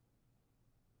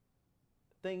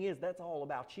 The thing is, that's all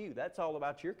about you. That's all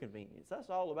about your convenience.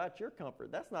 That's all about your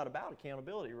comfort. That's not about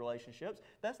accountability relationships.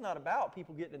 That's not about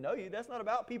people getting to know you. That's not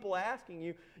about people asking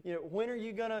you, when are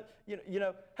you going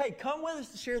to, hey, come with us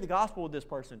to share the gospel with this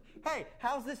person. Hey,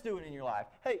 how's this doing in your life?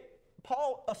 Hey,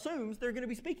 Paul assumes they're going to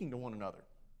be speaking to one another.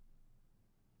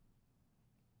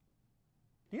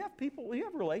 Do you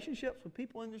have relationships with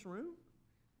people in this room?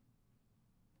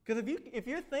 Because if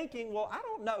you're thinking, well, I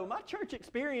don't know, my church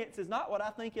experience is not what I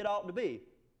think it ought to be,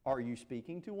 are you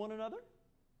speaking to one another?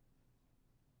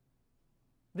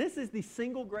 This is the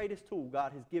single greatest tool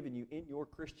God has given you in your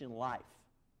Christian life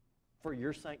for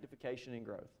your sanctification and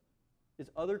growth, is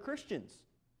other Christians.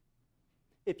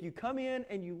 If you come in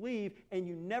and you leave and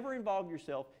you never involve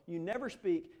yourself, you never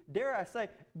speak, dare I say,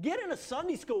 get in a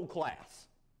Sunday school class.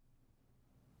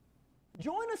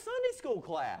 Join a Sunday school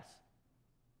class.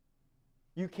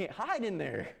 You can't hide in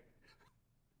there.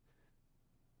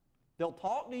 They'll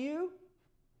talk to you.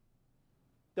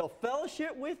 They'll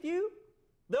fellowship with you.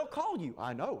 They'll call you.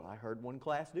 I know, I heard one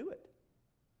class do it.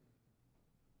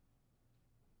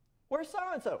 Where's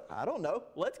so-and-so? I don't know.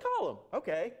 Let's call them.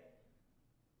 Okay.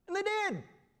 And they did.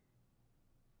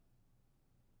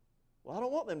 Well, I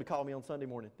don't want them to call me on Sunday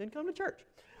morning. Then come to church.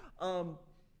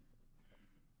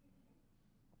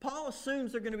 Paul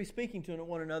assumes they're going to be speaking to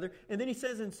one another. And then he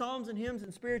says in psalms and hymns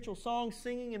and spiritual songs,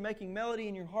 singing and making melody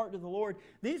in your heart to the Lord.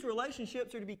 These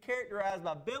relationships are to be characterized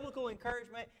by biblical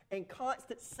encouragement and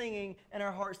constant singing in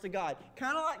our hearts to God.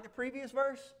 Kind of like the previous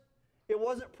verse. It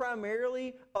wasn't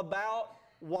primarily about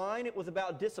wine. It was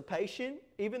about dissipation,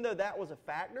 even though that was a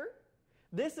factor.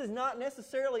 This is not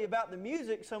necessarily about the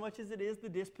music so much as it is the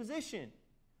disposition.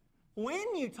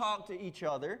 When you talk to each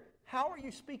other, how are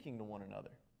you speaking to one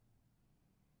another?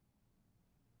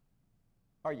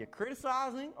 Are you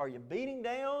criticizing? Are you beating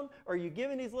down? Are you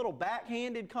giving these little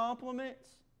backhanded compliments?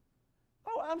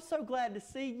 Oh, I'm so glad to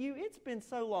see you. It's been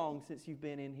so long since you've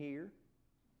been in here.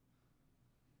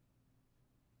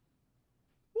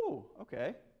 Ooh,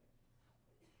 okay.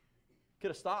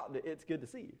 Could have stopped it. It's good to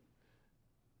see you.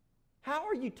 How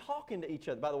are you talking to each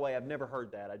other? By the way, I've never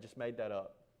heard that. I just made that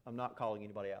up. I'm not calling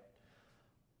anybody out.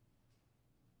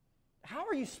 How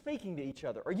are you speaking to each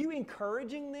other? Are you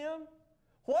encouraging them?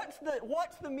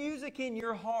 What's the music in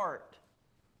your heart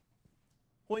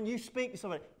when you speak to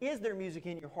somebody? Is there music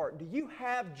in your heart? Do you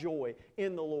have joy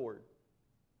in the Lord?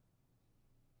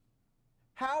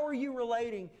 How are you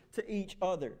relating to each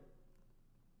other?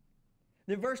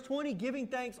 Then verse 20, giving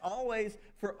thanks always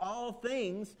for all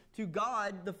things to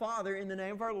God the Father in the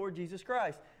name of our Lord Jesus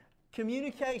Christ.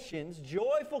 Communications,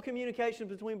 joyful communications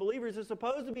between believers is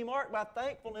supposed to be marked by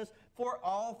thankfulness for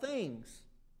all things.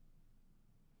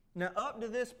 Now, up to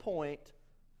this point,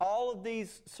 all of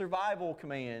these survival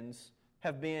commands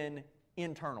have been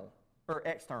internal, or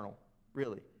external,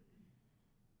 really.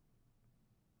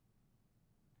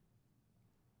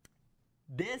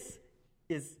 This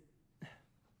is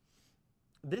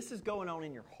going on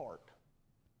in your heart.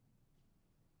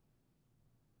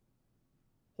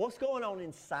 What's going on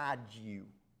inside you?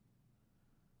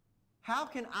 How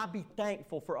can I be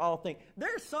thankful for all things?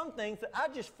 There are some things that I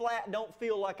just flat don't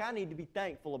feel like I need to be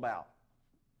thankful about.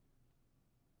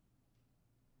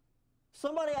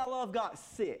 Somebody I love got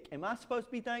sick. Am I supposed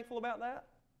to be thankful about that?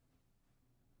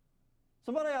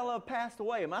 Somebody I love passed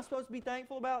away. Am I supposed to be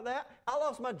thankful about that? I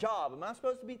lost my job. Am I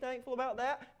supposed to be thankful about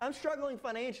that? I'm struggling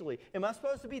financially. Am I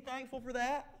supposed to be thankful for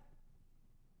that?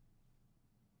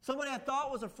 Somebody I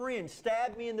thought was a friend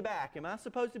stabbed me in the back. Am I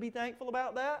supposed to be thankful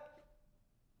about that?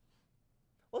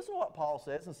 Listen to what Paul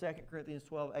says in 2 Corinthians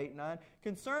 12, 8, 9.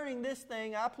 Concerning this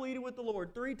thing, I pleaded with the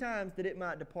Lord 3 times that it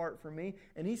might depart from me.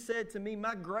 And he said to me,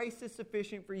 my grace is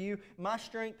sufficient for you. My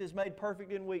strength is made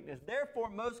perfect in weakness. Therefore,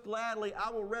 most gladly,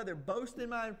 I will rather boast in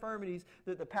my infirmities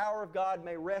that the power of God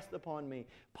may rest upon me.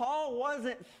 Paul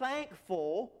wasn't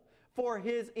thankful for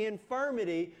his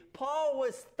infirmity. Paul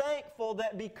was thankful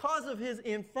that because of his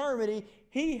infirmity,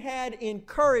 he had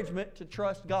encouragement to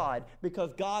trust God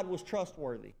because God was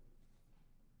trustworthy.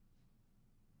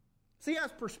 See how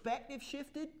his perspective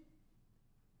shifted?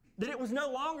 That it was no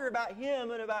longer about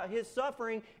him and about his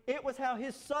suffering. It was how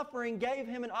his suffering gave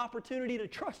him an opportunity to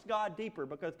trust God deeper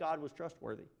because God was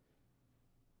trustworthy.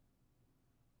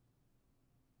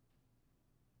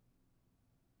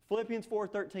 Philippians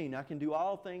 4:13, I can do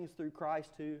all things through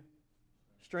Christ who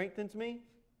strengthens me.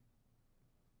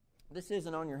 This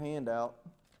isn't on your handout.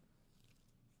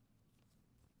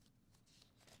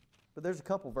 But there's a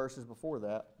couple verses before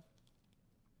that.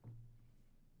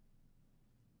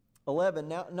 11,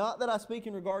 now, not that I speak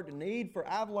in regard to need, for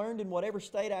I've learned in whatever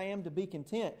state I am to be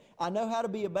content. I know how to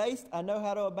be abased. I know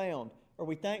how to abound. Are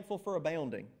we thankful for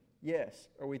abounding? Yes.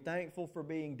 Are we thankful for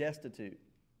being destitute?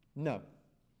 No.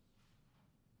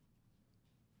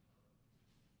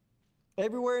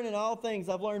 Everywhere and in all things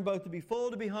I've learned both to be full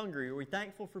and to be hungry. Are we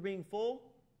thankful for being full?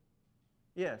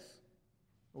 Yes.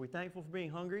 Are we thankful for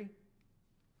being hungry?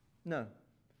 No.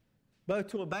 Both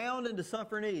to abound and to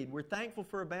suffer need. We're thankful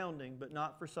for abounding, but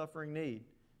not for suffering need.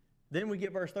 Then we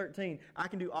get verse 13. I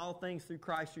can do all things through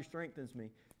Christ who strengthens me.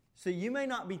 See, you may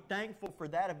not be thankful for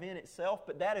that event itself,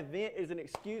 but that event is an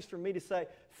excuse for me to say,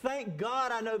 thank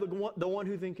God I know the one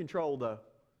who's in control, though.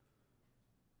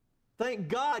 Thank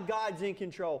God God's in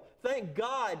control. Thank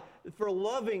God for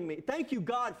loving me. Thank you,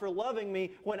 God, for loving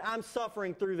me when I'm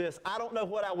suffering through this. I don't know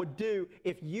what I would do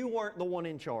if you weren't the one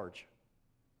in charge.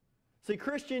 See,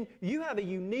 Christian, you have a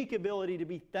unique ability to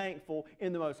be thankful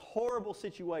in the most horrible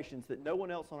situations that no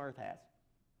one else on earth has.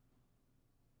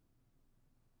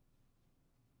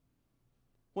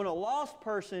 When a lost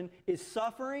person is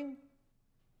suffering,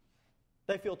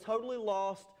 they feel totally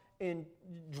lost and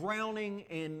drowning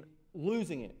and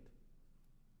losing it.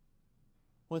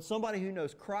 When somebody who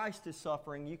knows Christ is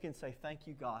suffering, you can say, thank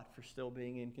you, God, for still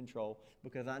being in control,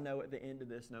 because I know at the end of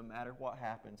this, no matter what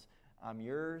happens, I'm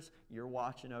yours, you're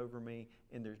watching over me,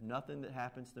 and there's nothing that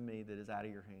happens to me that is out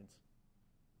of your hands.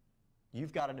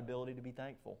 You've got an ability to be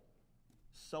thankful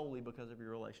solely because of your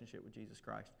relationship with Jesus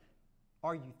Christ.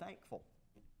 Are you thankful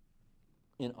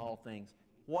in all things?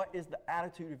 What is the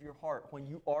attitude of your heart when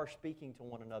you are speaking to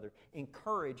one another?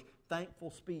 Encourage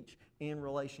thankful speech in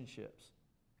relationships.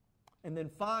 And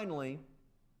then finally,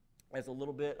 as a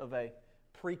little bit of a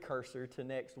precursor to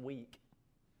next week,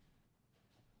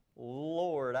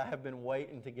 Lord, I have been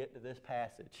waiting to get to this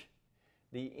passage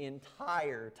the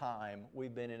entire time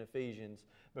we've been in Ephesians,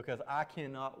 because I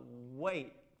cannot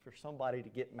wait for somebody to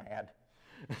get mad.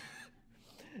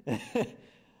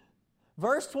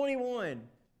 Verse 21.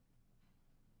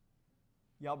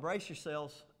 Y'all brace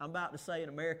yourselves. I'm about to say an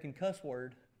American cuss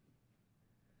word.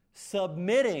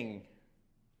 Submitting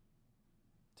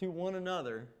to one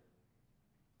another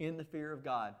in the fear of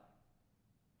God.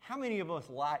 How many of us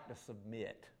like to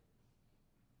submit?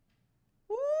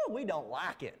 Woo, we don't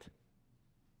like it.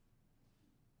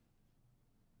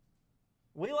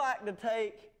 We like to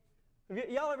take,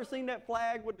 y'all ever seen that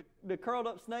flag with the curled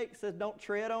up snake that says, don't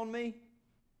tread on me?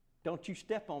 Don't you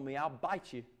step on me, I'll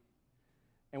bite you.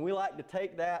 And we like to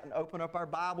take that and open up our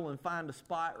Bible and find a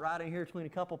spot right in here between a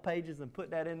couple pages and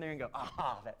put that in there and go,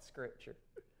 that's Scripture.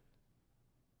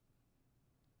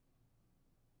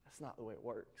 That's not the way it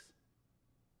works.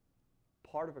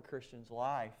 Part of a Christian's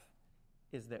life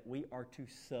is that we are to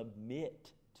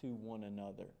submit to one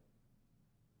another.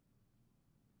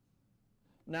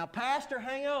 Now, Pastor,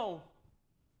 hang on.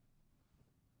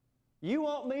 You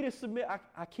want me to submit?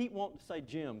 I keep wanting to say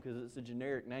Jim because it's a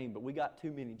generic name, but we got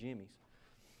too many Jimmies.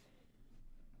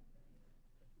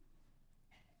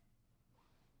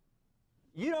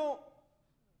 You don't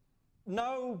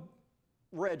know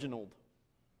Reginald.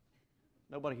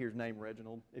 Nobody here's named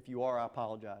Reginald. If you are, I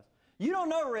apologize. You don't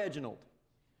know Reginald.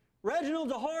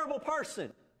 Reginald's a horrible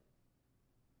person.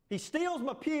 He steals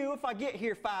my pew if I get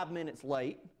here 5 minutes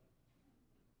late.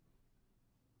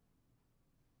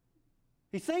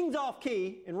 He sings off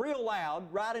key and real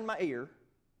loud right in my ear.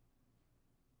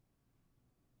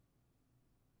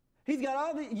 He's got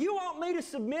all the... You want me to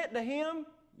submit to him?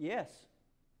 Yes.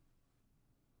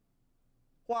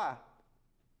 Why?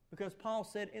 Because Paul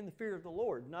said in the fear of the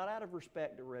Lord, not out of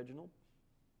respect to Reginald.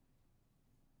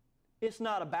 It's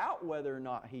not about whether or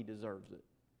not he deserves it.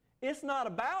 It's not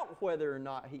about whether or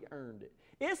not he earned it.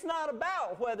 It's not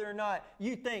about whether or not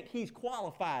you think he's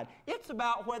qualified. It's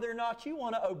about whether or not you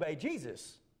want to obey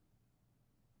Jesus.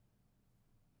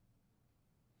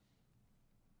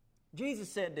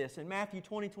 Jesus said this in Matthew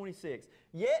 20:26.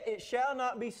 Yet it shall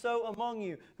not be so among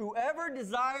you. Whoever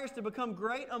desires to become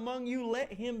great among you,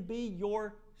 let him be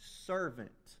your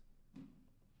servant.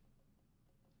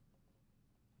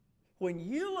 When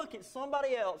you look at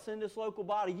somebody else in this local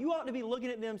body, you ought to be looking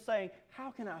at them saying,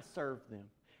 how can I serve them?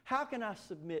 How can I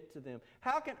submit to them?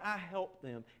 How can I help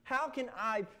them? How can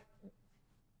I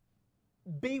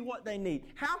be what they need?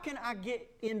 How can I get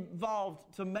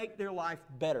involved to make their life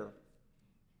better?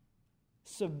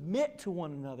 Submit to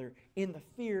one another in the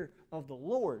fear of the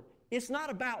Lord. It's not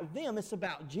about them, it's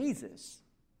about Jesus.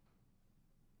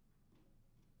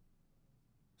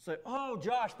 Say, oh,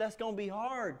 Josh, that's going to be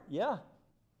hard. Yeah.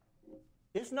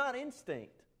 It's not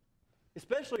instinct,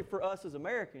 especially for us as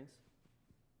Americans.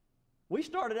 We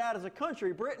started out as a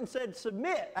country. Britain said,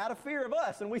 submit out of fear of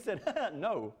us. And we said,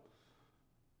 no.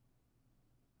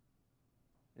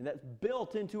 And that's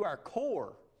built into our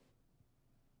core.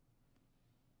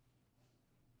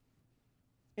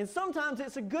 And sometimes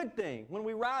it's a good thing when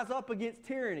we rise up against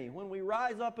tyranny, when we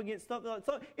rise up against something like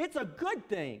that. It's a good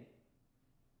thing.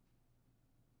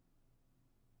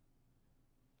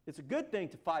 It's a good thing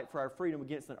to fight for our freedom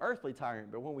against an earthly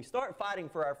tyrant, but when we start fighting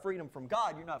for our freedom from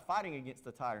God, you're not fighting against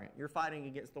the tyrant. You're fighting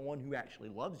against the one who actually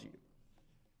loves you.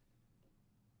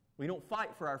 We don't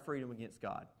fight for our freedom against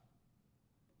God.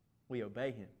 We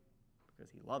obey Him because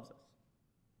He loves us.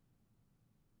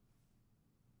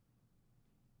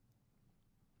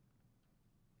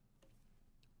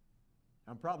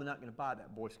 I'm probably not going to buy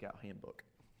that Boy Scout handbook.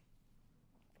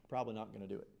 Probably not going to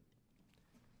do it.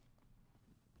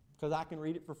 Because I can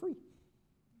read it for free.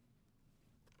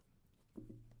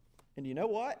 And you know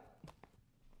what?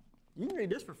 You can read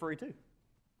this for free too.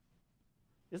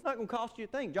 It's not going to cost you a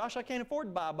thing. Josh, I can't afford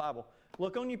to buy a Bible.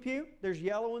 Look on your pew. There's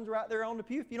yellow ones right there on the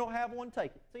pew. If you don't have one,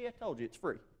 take it. See, I told you, it's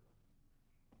free.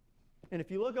 And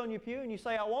if you look on your pew and you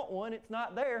say, I want one, it's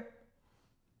not there,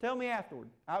 tell me afterward.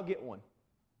 I'll get one.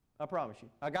 I promise you.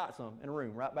 I got some in a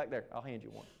room right back there. I'll hand you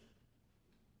one.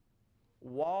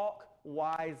 Walk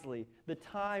wisely. The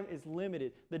time is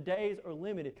limited. The days are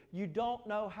limited. You don't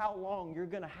know how long you're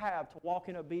going to have to walk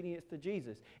in obedience to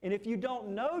Jesus. And if you don't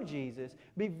know Jesus,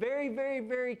 be very, very,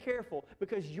 very careful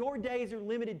because your days are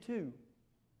limited too.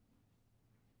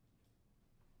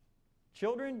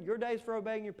 Children, your days for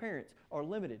obeying your parents are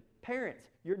limited. Parents,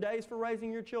 your days for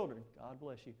raising your children, God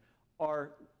bless you,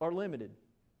 are limited.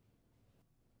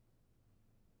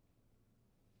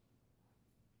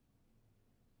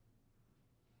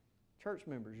 Church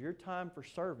members, your time for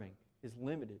serving is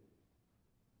limited.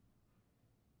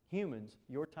 Humans,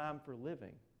 your time for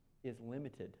living is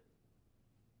limited.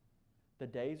 The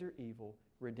days are evil.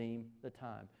 Redeem the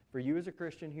time. For you as a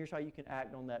Christian, here's how you can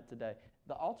act on that today.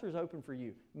 The altar is open for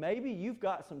you. Maybe you've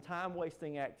got some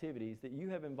time-wasting activities that you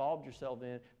have involved yourself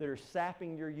in that are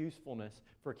sapping your usefulness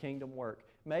for kingdom work.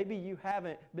 Maybe you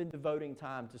haven't been devoting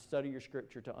time to study your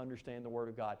Scripture to understand the Word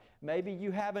of God. Maybe you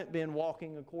haven't been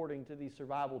walking according to these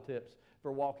survival tips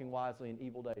for walking wisely in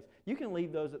evil days. You can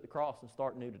leave those at the cross and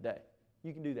start new today.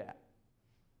 You can do that.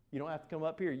 You don't have to come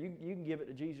up here. You can give it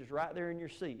to Jesus right there in your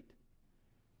seat.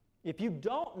 If you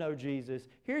don't know Jesus,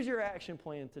 here's your action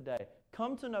plan today.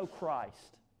 Come to know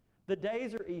Christ. The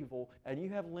days are evil, and you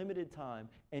have limited time,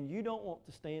 and you don't want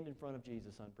to stand in front of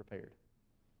Jesus unprepared.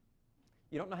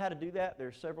 You don't know how to do that? There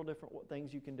are several different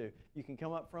things you can do. You can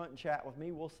come up front and chat with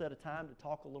me. We'll set a time to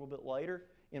talk a little bit later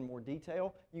in more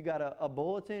detail. You got a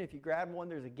bulletin. If you grab one,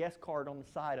 there's a guest card on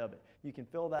the side of it. You can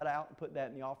fill that out and put that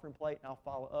in the offering plate, and I'll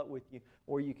follow up with you.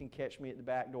 Or you can catch me at the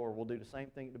back door. We'll do the same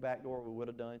thing at the back door we would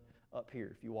have done up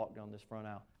here if you walk down this front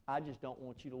aisle. I just don't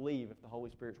want you to leave if the Holy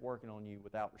Spirit's working on you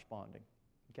without responding.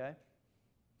 Okay?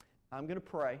 I'm going to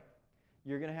pray.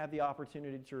 You're going to have the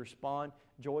opportunity to respond.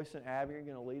 Joyce and Abby are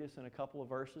going to lead us in a couple of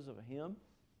verses of a hymn.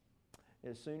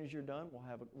 As soon as you're done,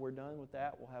 we're done with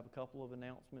that. We'll have a couple of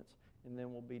announcements, and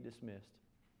then we'll be dismissed.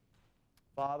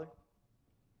 Father,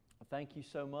 I thank you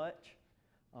so much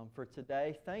for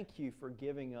today. Thank you for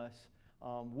giving us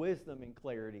wisdom and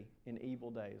clarity in evil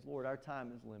days. Lord, our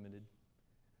time is limited.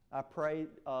 I pray,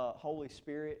 Holy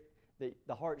Spirit, that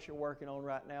the hearts you're working on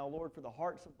right now, Lord, for the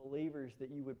hearts of believers, that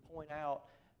you would point out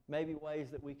maybe ways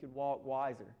that we could walk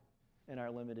wiser in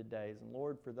our limited days. And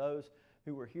Lord, for those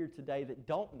who are here today that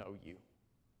don't know you,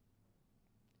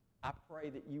 I pray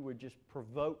that you would just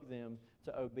provoke them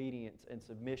to obedience and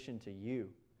submission to you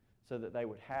so that they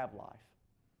would have life.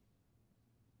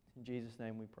 In Jesus'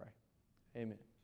 name we pray. Amen.